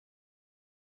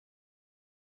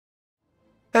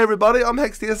Hey everybody, I'm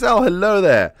HexDSL, hello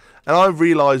there! And I've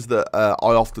realised that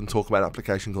I often talk about an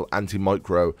application called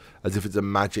Antimicro as if it's a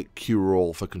magic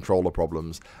cure-all for controller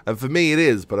problems. And for me it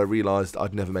is, but I realised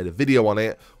I'd never made a video on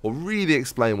it or really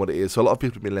explain what it is. So a lot of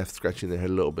people have been left scratching their head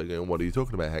a little bit going, what are you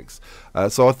talking about, Hex?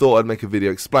 So I thought I'd make a video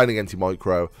explaining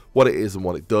Antimicro, what it is and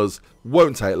what it does.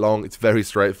 Won't take long, it's very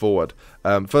straightforward.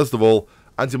 First of all,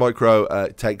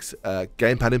 Antimicro takes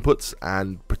gamepad inputs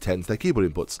and pretends they're keyboard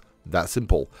inputs. That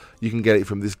simple. You can get it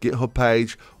from this GitHub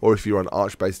page, or if you're on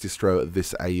Arch-based distro,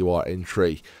 this AUR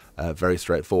entry. Very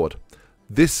straightforward.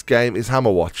 This game is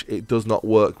Hammerwatch. It does not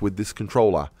work with this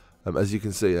controller. As you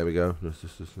can see, there we go.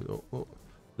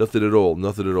 Nothing at all.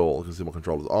 Nothing at all. You can see my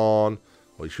controller's on.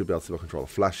 Or you should be able to see my controller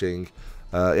flashing.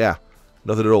 Yeah,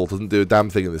 nothing at all. Doesn't do a damn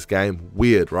thing in this game.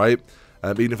 Weird, right?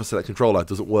 Even if I select controller, it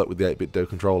doesn't work with the 8-bit Do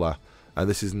controller. And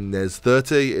this is NES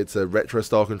 30. It's a retro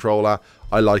style controller.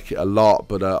 I like it a lot,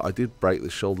 but I did break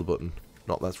this shoulder button.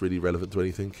 Not that's really relevant to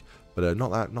anything, but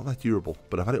not that durable.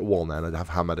 But I've had it a while now, and I have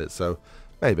hammered it, so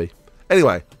maybe.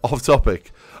 Anyway, off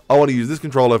topic. I want to use this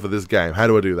controller for this game. How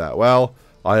do I do that? Well,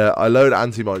 I load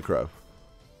Antimicro.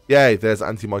 Yay, there's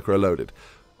Antimicro loaded.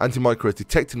 Antimicro has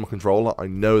detected my controller. I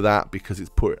know that because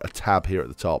it's put a tab here at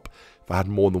the top. If I had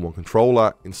more than one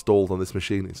controller installed on this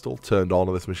machine, turned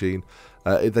on this machine,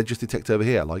 they just detect over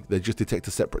here. Like, they just detect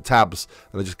the separate tabs,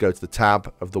 and I just go to the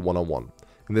tab of the one-on-one.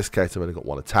 In this case, I've only got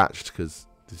one attached, because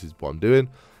this is what I'm doing.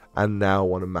 And now I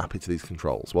want to map it to these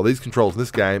controls. Well, these controls in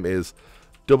this game is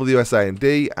WSA and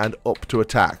D, and up to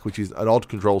attack, which is an odd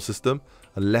control system.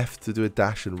 And left to do a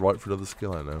dash, and right for another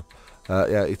skill, I know.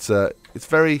 Yeah, it's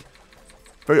very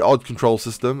odd control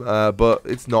system, but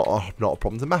it's not a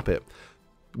problem to map it.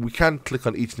 We can click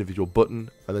on each individual button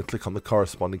and then click on the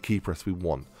corresponding key press we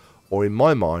want. Or in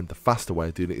my mind, the faster way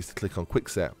of doing it is to click on quick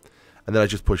set, and then I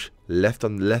just push left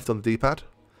on the D-pad,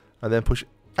 and then push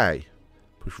A,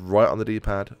 push right on the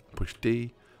D-pad, push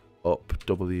D, up,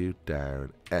 W,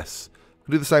 down, S.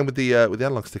 We'll do the same with the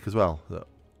analog stick as well. So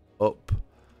up,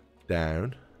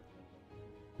 down,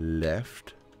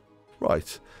 left,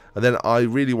 right, and then I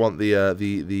really want the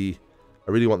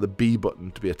B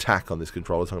button to be attack on this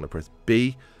controller, so I'm going to press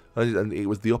B, and it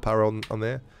was the up arrow on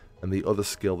there, and the other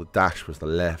skill, the dash, was the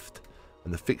left,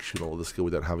 and the fictional, the skill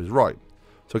we don't have, is right.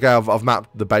 So okay, I've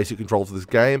mapped the basic controls of this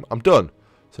game, I'm done.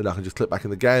 So now I can just click back in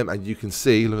the game, and you can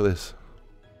see, look at this.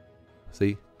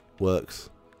 See? Works.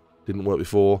 Didn't work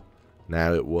before,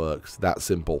 now it works. That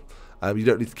simple. You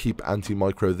don't need to keep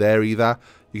Antimicro there either.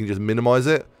 You can just minimize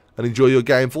it and enjoy your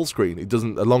game full screen. It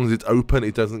doesn't, as long as it's open,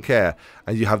 it doesn't care.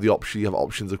 And you have the option. You have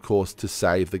options, of course, to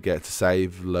save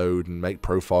load, and make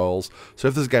profiles. So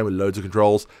if there's a game with loads of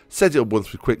controls, set it up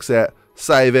once with quick set,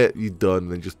 save it, you're done,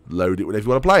 and then just load it whenever you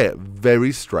want to play it.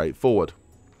 Very straightforward.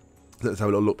 Let's have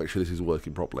a little look. Make sure this is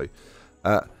working properly.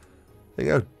 There you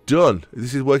go, done.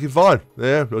 This is working fine.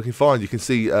 Yeah, working fine. You can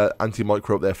see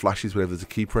Antimicro up there flashes whenever there's a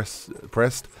key pressed.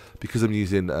 Because I'm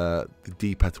using the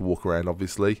D-pad to walk around,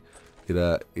 obviously.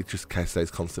 It just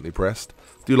stays constantly pressed.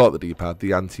 Do you like the D-pad? The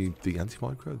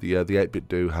Antimicro, the 8-bit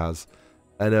Do has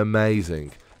an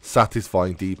amazing,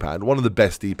 satisfying D-pad. One of the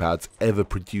best D-pads ever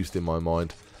produced in my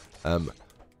mind. I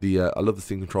love the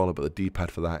Steam controller, but the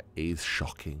D-pad for that is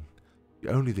shocking.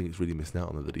 The only thing it's really missing out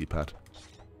on is the D-pad.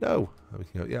 No,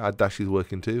 yeah, our dash is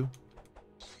working too.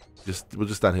 We'll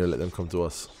just stand here and let them come to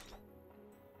us.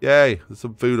 Yay! There's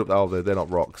some food up there. Oh, they're not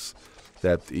rocks.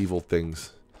 They're evil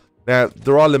things. Now,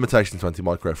 there are limitations to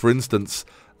Antimicro. For instance,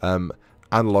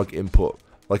 analog input.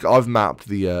 Like, I've mapped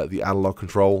the analog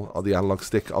control, or the analog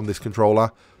stick on this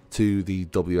controller to the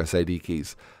WSAD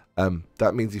keys.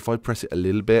 That means if I press it a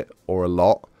little bit or a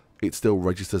lot, it still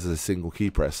registers as a single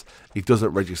key press. It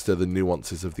doesn't register the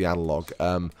nuances of the analog,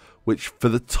 which for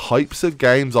the types of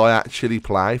games I actually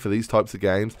play, for these types of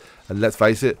games, and let's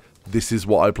face it, this is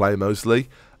what I play mostly,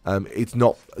 it's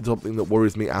not something that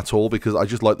worries me at all, because I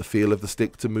just like the feel of the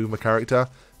stick to move my character,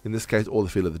 in this case, or the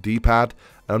feel of the D-pad,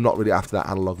 and I'm not really after that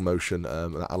analog motion,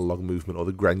 that analog movement, or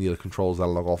the granular controls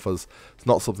analog offers. It's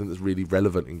not something that's really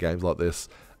relevant in games like this.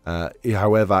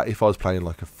 However, if I was playing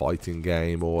like a fighting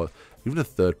game, or even a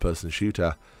third-person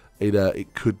shooter, I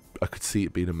could see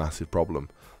it being a massive problem.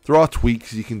 There are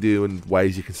tweaks you can do and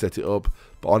ways you can set it up,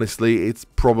 but honestly, it's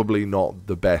probably not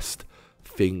the best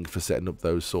thing for setting up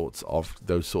those sorts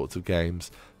of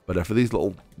games. But for these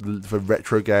for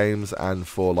retro games, and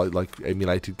for like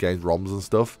emulated games, ROMs and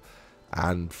stuff,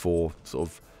 and for sort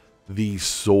of these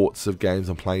sorts of games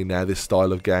I'm playing now, this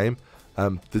style of game,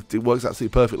 it works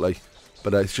absolutely perfectly.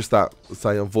 But it's just that,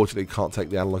 say, unfortunately, it can't take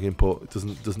the analog input. It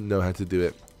doesn't know how to do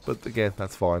it. But again,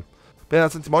 that's fine. But yeah,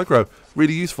 that's Antimicro.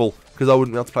 Really useful, because I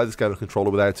wouldn't be able to play this game on a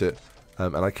controller without it.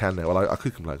 And I can now. Well, I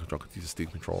could complain control. I could use a Steam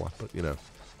controller, but you know,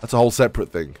 that's a whole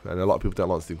separate thing. And a lot of people don't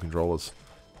like Steam controllers.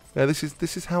 Yeah, this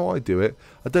is how I do it.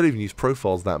 I don't even use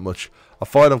profiles that much. I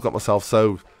find I've got myself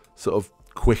so sort of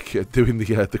quick at doing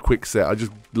the quick set. I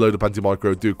just load up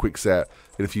Antimicro, do a quick set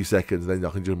in a few seconds, and then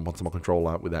I can jump onto my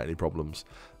controller without any problems.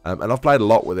 And I've played a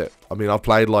lot with it. I mean, I've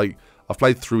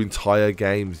played through entire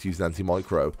games using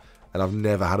Antimicro, and I've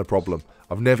never had a problem.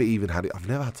 I've never even had it. I've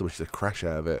never had so much as a crash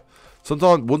out of it.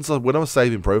 Sometimes when I was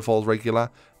saving profiles regular,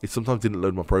 it sometimes didn't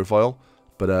load my profile,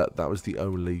 but that was the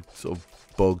only sort of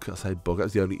bug. I say bug.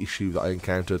 That's the only issue that I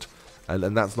encountered,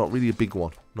 and that's not really a big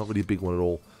one. Not really a big one at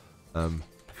all.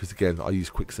 Because again, I use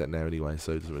quickset now anyway,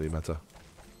 so it doesn't really matter.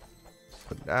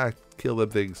 But kill them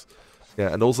things.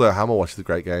 Yeah, and also Hammerwatch is a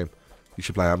great game. You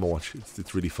should play Hammerwatch.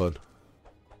 It's really fun.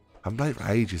 I haven't played it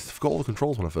for ages. I forgot all the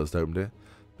controls when I first opened it.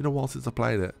 It's been a while since I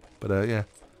played it, but yeah,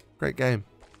 great game.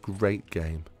 Great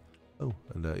game. Oh,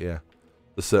 and yeah,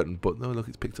 the certain button. Oh, look,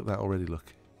 it's picked up that already.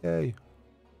 Look, yay.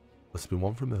 Must have been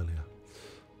one from earlier.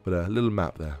 But a little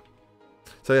map there.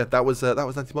 So yeah, that was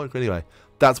Antimicro anyway.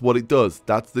 That's what it does.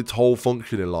 That's its whole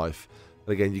function in life.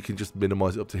 And again, you can just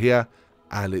minimize it up to here,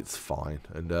 and it's fine.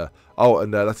 And that's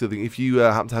the other thing. If you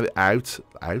happen to have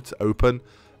it open,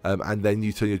 and then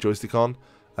you turn your joystick on,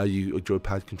 your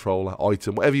joypad controller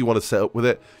item, whatever you want to set up with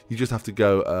it, you just have to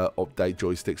go update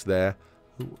joysticks there.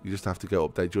 You just have to go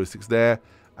update joysticks there,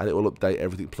 and it will update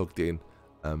everything plugged in.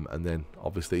 And then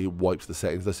obviously it wipes the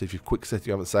settings. Let's say if you've quick set,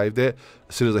 you haven't saved it.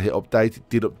 As soon as I hit update, it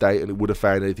did update, and it would have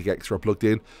found anything extra plugged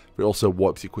in. But it also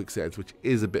wipes your quick settings, which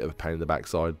is a bit of a pain in the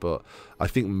backside. But I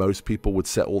think most people would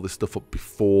set all this stuff up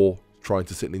before trying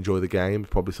to sit and enjoy the game.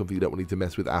 Probably something you don't need to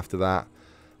mess with after that.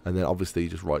 And then obviously you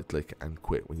just right click and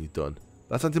quit when you're done.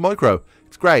 That's Antimicro.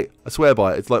 It's great. I swear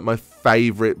by it. It's like my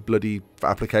favourite bloody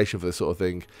application for this sort of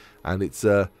thing. And it's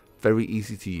very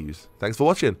easy to use. Thanks for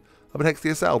watching. I've been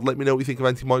HexDSL. Let me know what you think of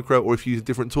Antimicro, or if you use a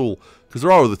different tool, because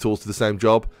there are other tools to the same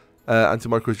job.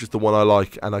 Antimicro is just the one I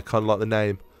like, and I kind of like the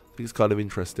name. I think it's kind of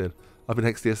interesting. I've been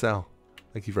HexDSL.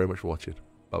 Thank you very much for watching.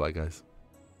 Bye bye, guys.